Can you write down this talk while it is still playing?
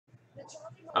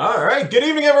All right, good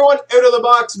evening, everyone. Out of the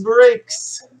box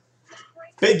breaks.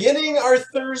 Beginning our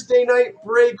Thursday night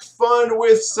break fun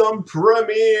with some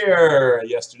Premier.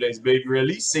 Yesterday's big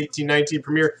release, 18-19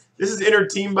 Premier. This is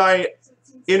inter-team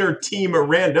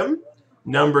random.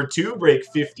 Number 2, break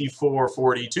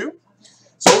 5442.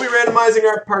 So we'll be randomizing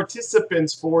our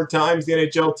participants 4 times, the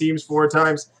NHL teams 4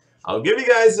 times. I'll give you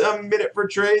guys a minute for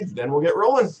trades, then we'll get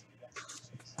rolling.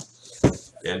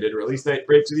 And did release night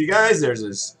breaks with you guys. There's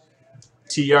his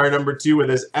TR number 2 with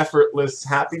his effortless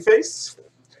happy face.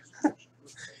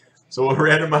 So we'll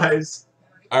randomize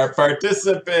our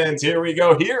participants. Here we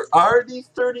go. Here are the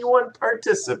 31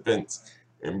 participants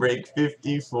in break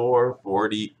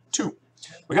 5442.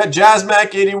 We got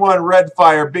Jazzmac 81, Red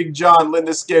Fire, Big John,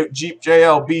 Linda Scout, Jeep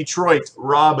JL, Detroit,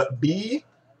 Rob B.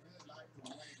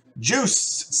 Juice,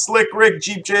 Slick Rick,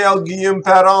 Jeep JL, Guillaume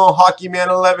Padon, Hockey Man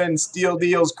 11, Steel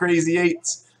Deals, Crazy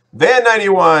 8s, Van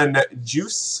 91,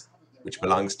 Juice, which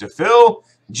belongs to Phil,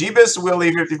 Jeebus,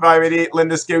 Willie 5588,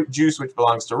 Linda Scout, Juice, which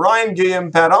belongs to Ryan,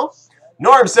 Guillaume Padon,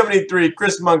 Norm 73,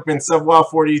 Chris Monkman, Savoie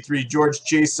 43, George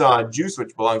Chason, Juice,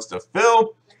 which belongs to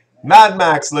Phil, Mad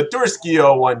Max, Latursky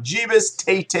 01, Jeebus,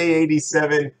 Tay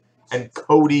 87, and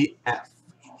Cody F.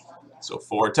 So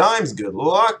 4 times. Good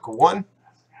luck. 1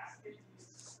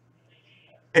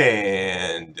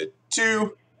 and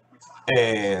 2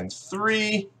 and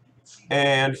 3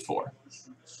 and 4.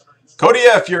 Cody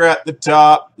F, you're at the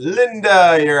top.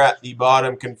 Linda, you're at the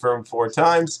bottom. Confirm 4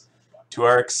 times. To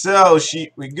our Excel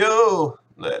sheet we go.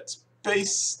 Let's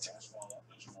paste.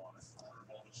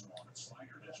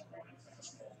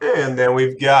 And then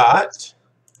we've got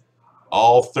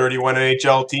all 31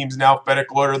 NHL teams in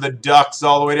alphabetical order. The Ducks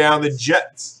all the way down. The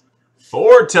Jets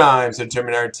 4 times to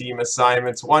determine our team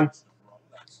assignments. 1,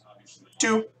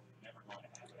 2,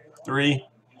 3,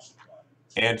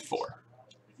 and 4.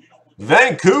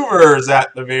 Vancouver's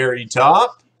at the very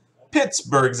top.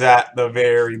 Pittsburgh's at the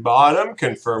very bottom.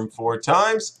 Confirm 4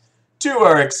 times. To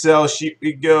our Excel sheet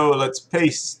we go. Let's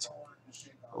paste.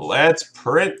 Let's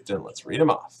print, and let's read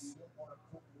them off.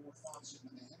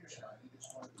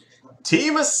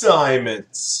 Team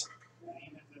assignments.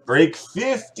 Break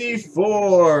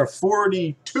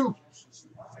 5442.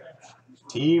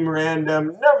 Team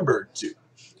random number 2.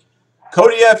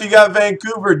 Cody F, you got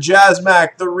Vancouver,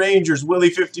 Jazzmac, the Rangers, Willie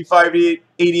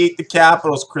 5588, the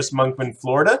Capitals, Chris Monkman,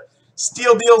 Florida.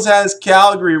 Steel Deals has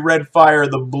Calgary, Red Fire,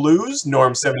 the Blues,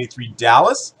 Norm 73,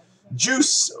 Dallas.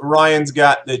 Juice, Ryan's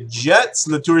got the Jets,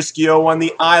 Latursky 01,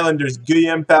 the Islanders,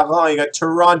 Guillaume Parent, you got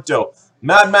Toronto.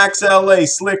 Mad Max LA,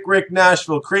 Slick Rick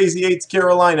Nashville, Crazy 8s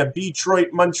Carolina,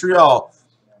 Detroit Montreal,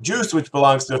 Juice, which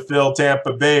belongs to Phil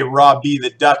Tampa Bay, Rob B, the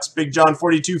Ducks, Big John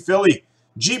 42 Philly,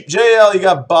 Jeep JL, you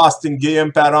got Boston,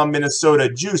 Guillaume Padon Minnesota,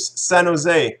 Juice San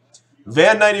Jose,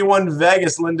 Van 91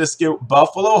 Vegas, Linda Scout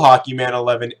Buffalo, Hockey Man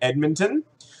 11 Edmonton,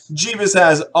 Jeebus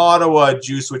has Ottawa,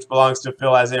 Juice, which belongs to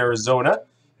Phil, has Arizona,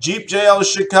 Jeep JL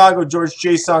Chicago, George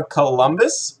Chason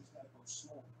Columbus,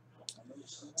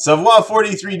 Savoie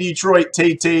 43 Detroit,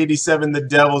 Tay 87 the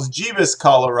Devils, Jeebus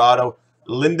Colorado,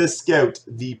 Linda Scout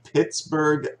the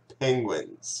Pittsburgh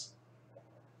Penguins.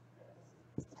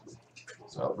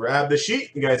 So I'll grab the sheet.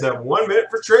 You guys have 1 minute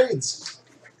for trades.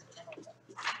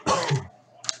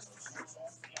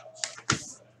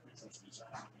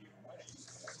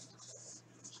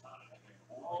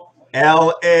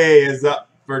 LA is up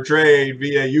for trade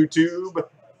via YouTube.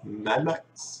 Mad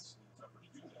Max.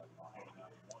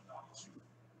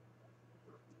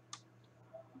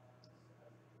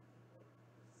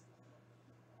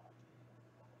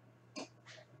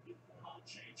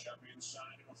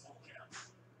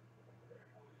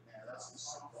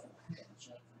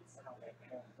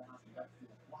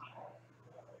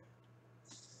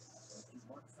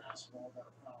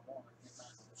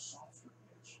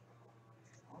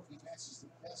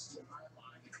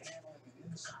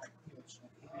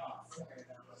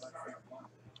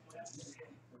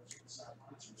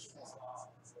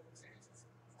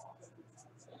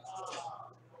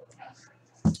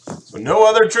 So no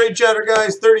other trade chatter,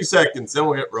 guys. 30 seconds, then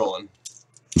we'll get rolling.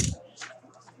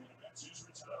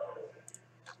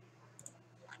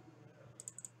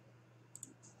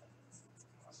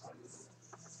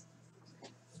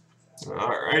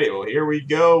 Alrighty, well, here we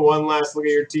go. One last look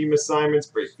at your team assignments.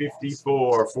 Break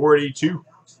 5442.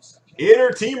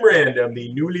 Inter-team random,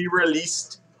 the newly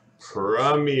released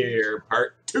Premier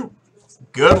Part 2.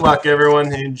 Good luck,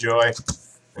 everyone. Enjoy.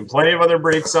 And plenty of other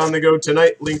breaks on the go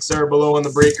tonight. Links are below on the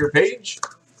breaker page.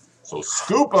 So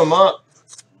scoop them up.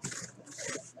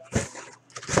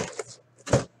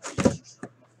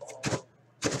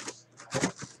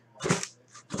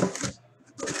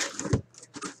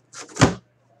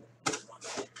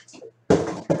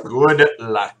 Good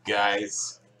luck,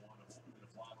 guys.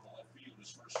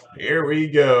 Here we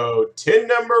go. Tin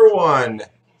number 1.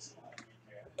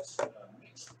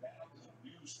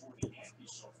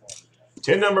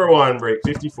 Tin number 1, break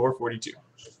 5442.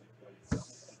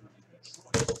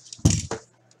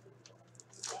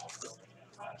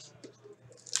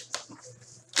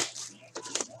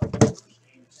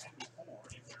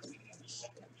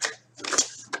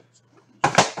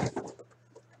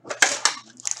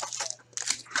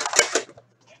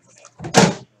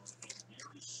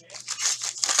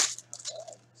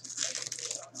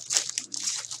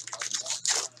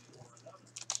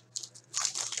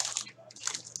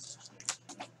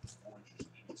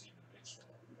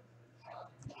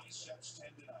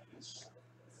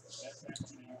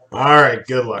 All right,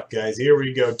 good luck, guys. Here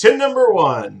we go. Tin number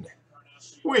 1.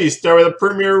 We start with a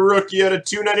premier rookie at a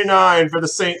 $2.99 for the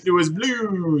St. Louis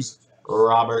Blues,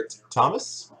 Robert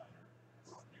Thomas.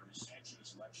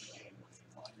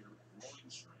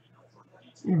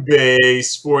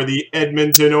 Base for the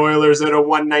Edmonton Oilers at a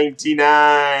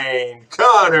 $1.99,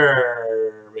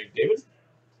 Connor McDavid.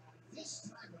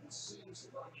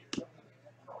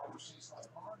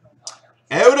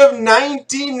 Out of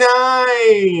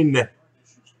 99,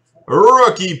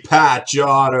 rookie patch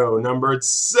auto, numbered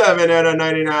 7 out of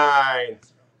 99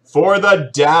 for the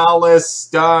Dallas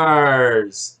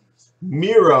Stars,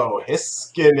 Miro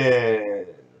Heiskanen.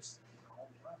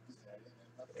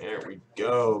 There we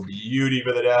go. Beauty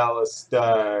for the Dallas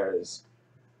Stars.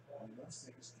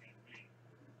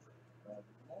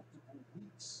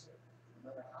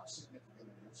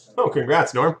 Oh,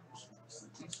 congrats, Norm.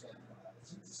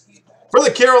 For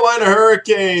the Carolina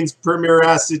Hurricanes, Premier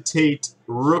Acetate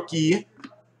rookie.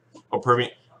 Oh,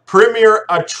 Premier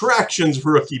Attractions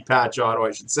rookie patch auto,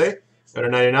 I should say. Out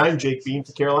of 99, Jake Bean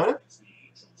for Carolina.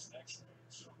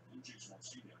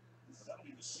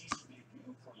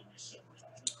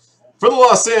 For the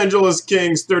Los Angeles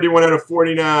Kings, 31 out of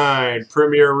 49,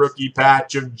 Premier rookie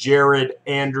patch of Jared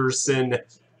Anderson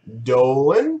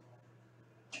Dolan.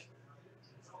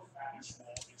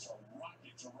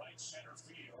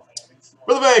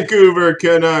 For the Vancouver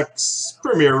Canucks,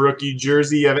 Premier rookie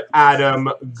jersey of Adam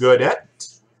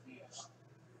Gaudette.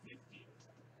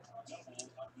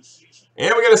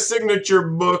 And we got a signature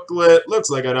booklet.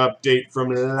 Looks like an update from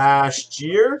last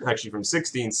year. Actually, from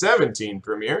 16-17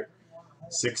 Premier.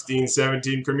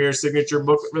 16-17 Premier signature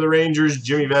booklet for the Rangers,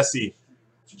 Jimmy Vesey.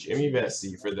 Jimmy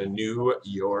Vesey for the New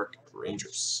York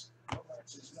Rangers.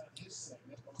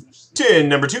 Tin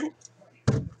number 2.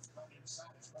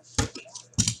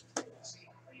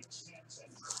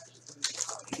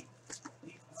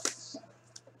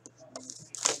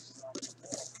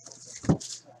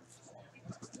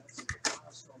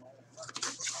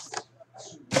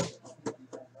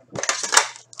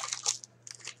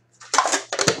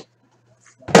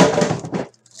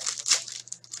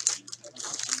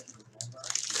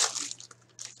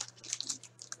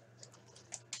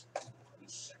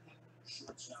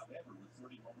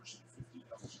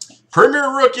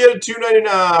 Premier rookie at a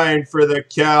 $2.99 for the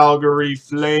Calgary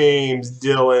Flames,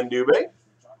 Dylan Dubé.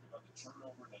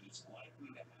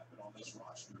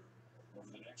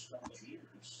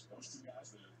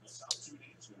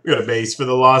 We got a base for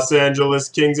the Los Angeles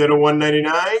Kings at a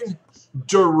 $1.99,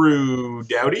 Drew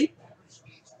Doughty.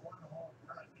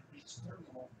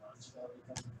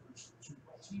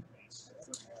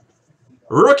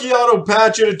 Rookie auto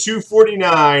patch at a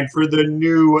 $2.49 for the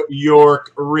New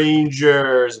York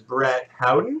Rangers, Brett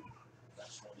Howden.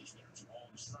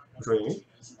 Green.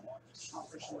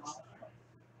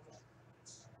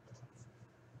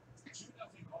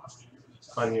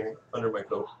 On here, under my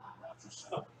coat.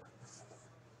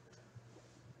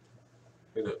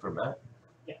 Is it for Matt?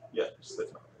 Yeah. Yeah, just the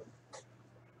top.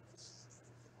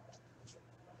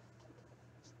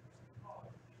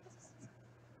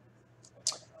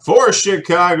 For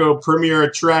Chicago, Premier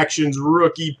Attractions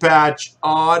rookie patch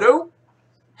auto,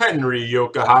 Henry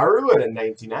Yokoharu at a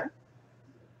 $99.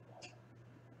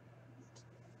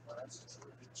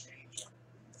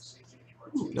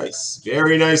 Ooh, nice.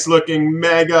 Very nice looking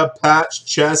mega patch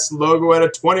chest logo at a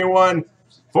 $21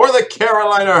 for the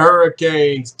Carolina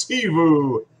Hurricanes,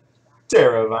 Teuvo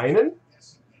Teravainen.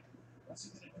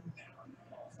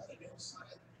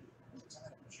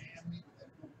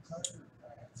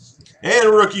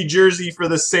 And rookie jersey for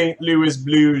the St. Louis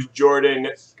Blues, Jordan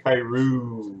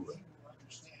Kyrou.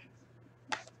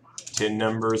 Tin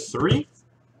number 3.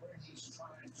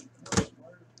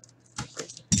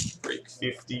 Break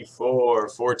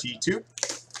 5442.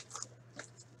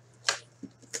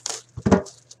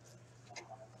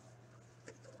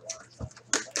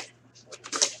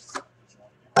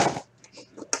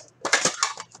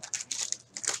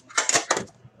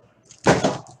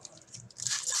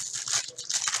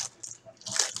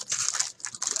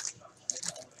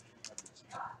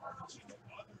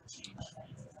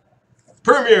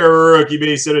 Premier rookie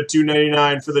base at a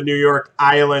 $2.99 for the New York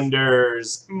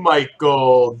Islanders,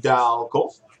 Michael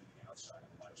Dalco.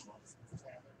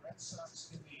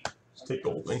 Take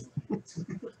Golding.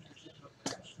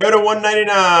 Out of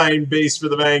 $1.99 base for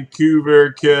the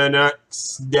Vancouver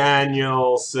Canucks,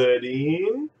 Daniel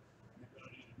Sedin.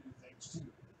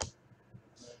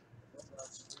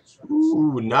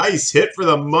 Ooh, nice hit for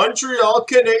the Montreal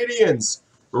Canadiens.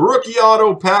 Rookie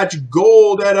auto patch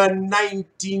gold at a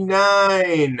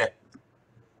 99.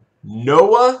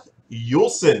 Noah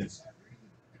Juulsen.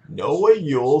 Noah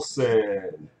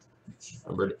Juulsen.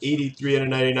 Numbered 83 out of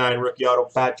 99. Rookie auto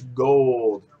patch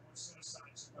gold.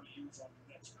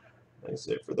 Nice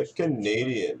hit for the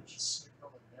Canadiens.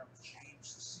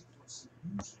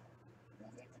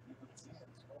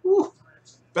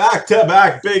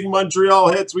 Back-to-back big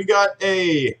Montreal hits. We got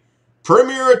a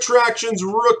Premier Attractions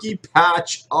rookie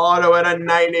patch auto at a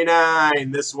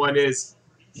 99. This one is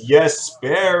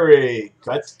Jesperi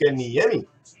Kotkaniemi.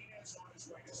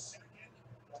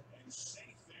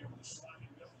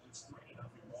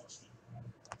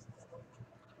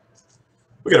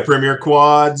 We got a Premier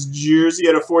Quads jersey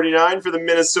at a 49 for the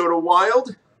Minnesota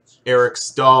Wild. Eric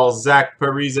Stahl, Zach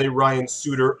Parise, Ryan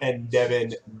Suter, and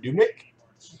Devin Dubnyk.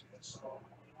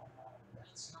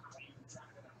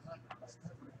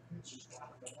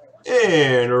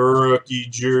 And rookie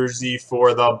jersey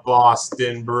for the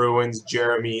Boston Bruins,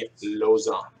 Jeremy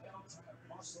Lauzon.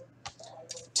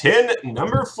 10,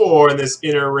 number 4 in this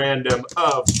inner random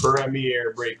of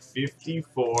Premier Break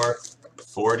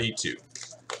 54-42.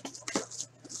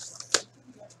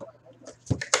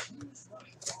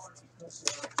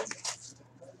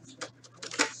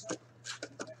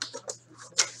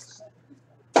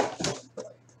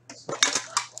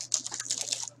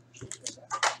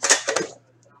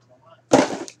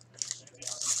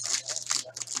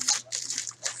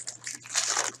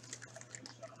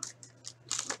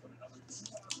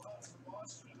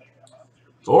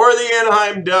 For the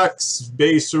Anaheim Ducks,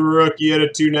 base rookie at a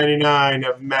 $2.99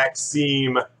 of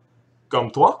Maxime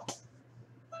Comtois.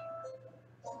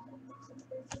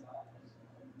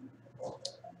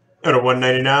 At a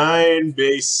 $1.99,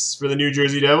 base for the New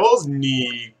Jersey Devils,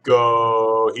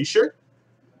 Nico Hischier.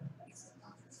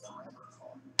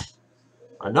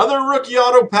 Another rookie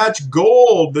auto patch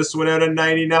gold. This one out of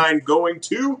 99 going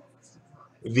to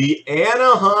the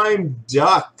Anaheim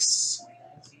Ducks.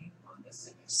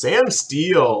 Sam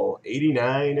Steele,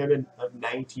 89 out of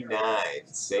 99.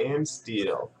 Sam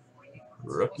Steele,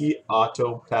 rookie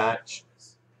auto patch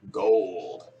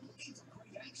gold.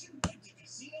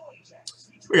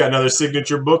 We got another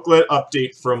signature booklet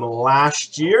update from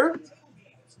last year.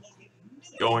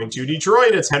 Going to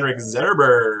Detroit, it's Henrik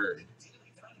Zetterberg.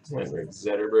 Henrik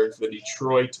Zetterberg for the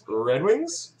Detroit Red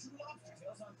Wings.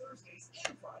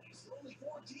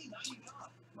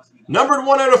 Numbered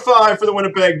 1 out of 5 for the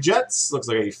Winnipeg Jets. Looks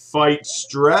like a fight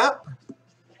strap.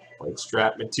 Fight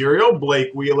strap material.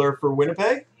 Blake Wheeler for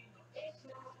Winnipeg.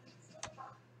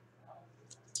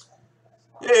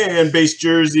 And base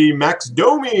jersey, Max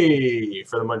Domi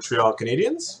for the Montreal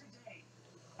Canadiens.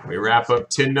 We wrap up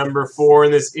tin number 4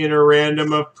 in this inner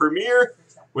random of Premier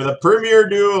with a Premier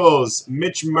Duels,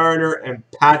 Mitch Marner and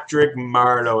Patrick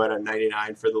Marleau at a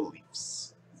 99 for the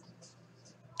Leafs.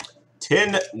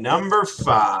 Tin number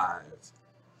 5.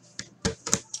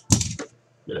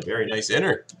 Been a very nice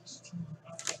inner.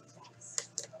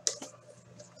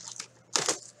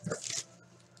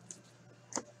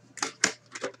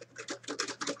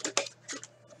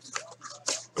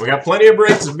 We got plenty of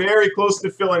breaks very close to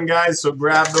filling, guys, so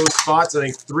grab those spots. I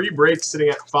think 3 breaks sitting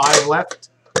at 5 left.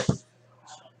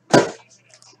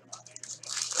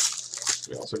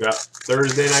 We also got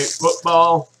Thursday Night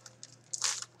Football.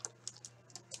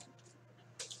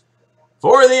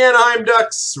 For the Anaheim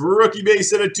Ducks, rookie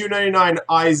base at a $2.99,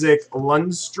 Isaac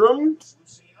Lundstrom.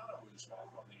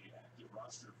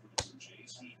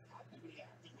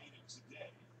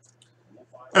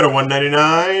 At a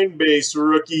 $1.99, base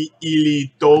rookie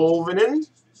Eeli Tolvanen,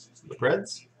 the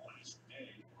Preds.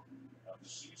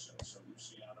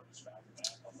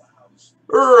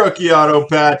 Rookie auto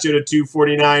patch at a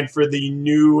 $2.49 for the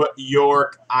New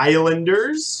York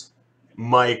Islanders,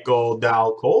 Michael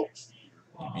Dalco.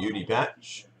 Beauty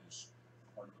patch.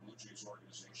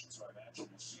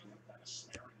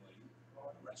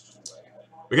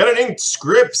 We got an inked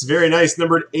Scripps, very nice,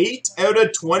 numbered 8 out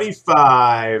of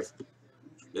 25.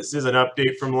 This is an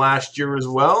update from last year as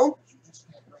well.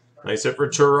 Nice hit for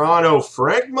Toronto,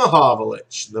 Frank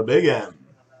Mahovlich, the Big M.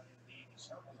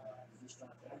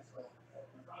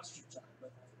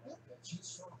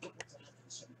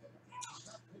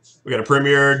 We got a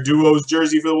Premier Duos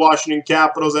jersey for the Washington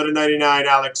Capitals at a 99,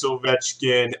 Alex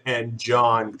Ovechkin and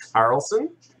John Carlson.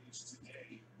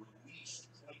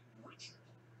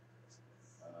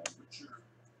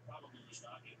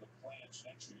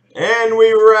 And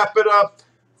we wrap it up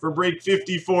for break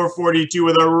 5442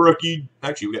 with a rookie.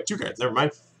 Actually, we got 2 cards. Never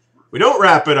mind. We don't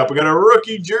wrap it up. We got a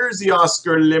rookie jersey,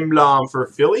 Oscar Lindblom for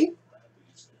Philly.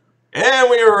 And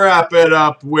we wrap it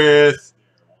up with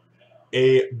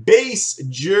a base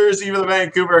jersey for the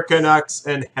Vancouver Canucks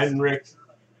and Henrik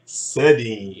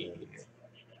Sedin.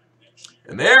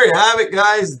 And there you have it,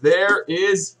 guys. There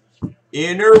is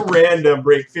Inner Random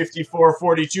break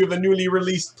 5442 of the newly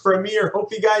released Premier.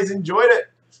 Hope you guys enjoyed it.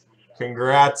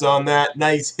 Congrats on that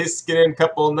nice Hiskinen,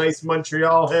 couple nice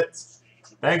Montreal hits.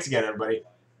 Thanks again, everybody.